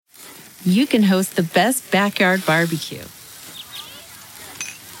you can host the best backyard barbecue.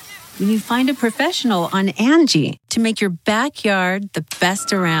 When you find a professional on Angie to make your backyard the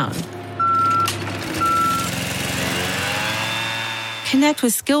best around. Connect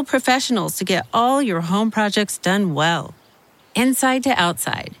with skilled professionals to get all your home projects done well. Inside to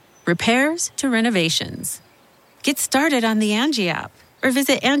outside, repairs to renovations. Get started on the Angie app or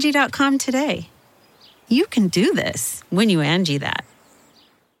visit Angie.com today. You can do this when you Angie that.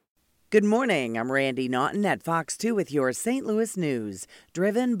 Good morning. I'm Randy Naughton at Fox 2 with your St. Louis news,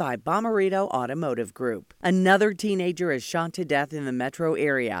 driven by Bomarito Automotive Group. Another teenager is shot to death in the metro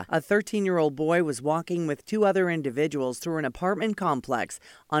area. A 13-year-old boy was walking with two other individuals through an apartment complex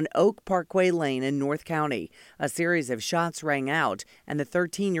on Oak Parkway Lane in North County. A series of shots rang out, and the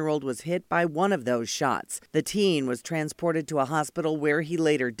 13-year-old was hit by one of those shots. The teen was transported to a hospital where he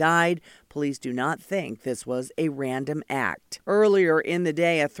later died. Police do not think this was a random act. Earlier in the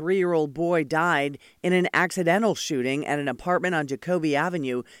day, a 3-year-old boy died in an accidental shooting at an apartment on Jacoby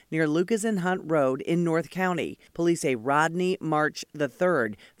Avenue near Lucas and Hunt Road in North County. Police say Rodney March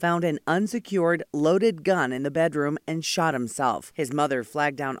III found an unsecured loaded gun in the bedroom and shot himself. His mother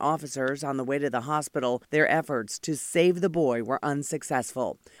flagged down officers on the way to the hospital. Their efforts to save the boy were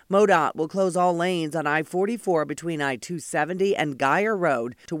unsuccessful. MoDOT will close all lanes on I-44 between I-270 and Geyer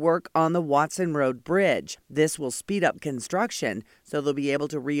Road to work on the Watson Road Bridge. This will speed up construction, so they'll be able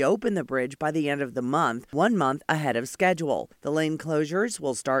to reopen the bridge by the end of the month, 1 month ahead of schedule. The lane closures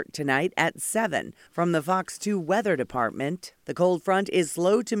will start tonight at 7. From the Fox 2 Weather Department, the cold front is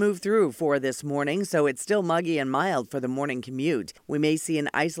slow to move through for this morning, so it's still muggy and mild for the morning commute. We may see an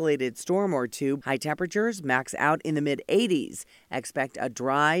isolated storm or two. High temperatures max out in the mid-80s. Expect a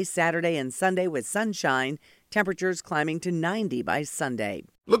dry Saturday and Sunday with sunshine. Temperatures climbing to 90 by Sunday.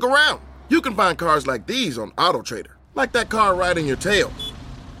 Look around. You can find cars like these on AutoTrader, like that car riding your tail.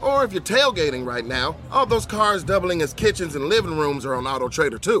 Or if you're tailgating right now, all those cars doubling as kitchens and living rooms are on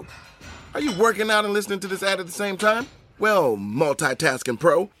AutoTrader too. Are you working out and listening to this ad at the same time? Well, multitasking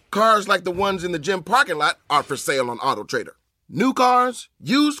pro, cars like the ones in the gym parking lot are for sale on AutoTrader. New cars,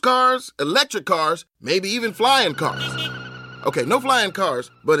 used cars, electric cars, maybe even flying cars. Okay, no flying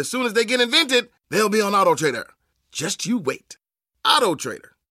cars, but as soon as they get invented, they'll be on AutoTrader. Just you wait. AutoTrader.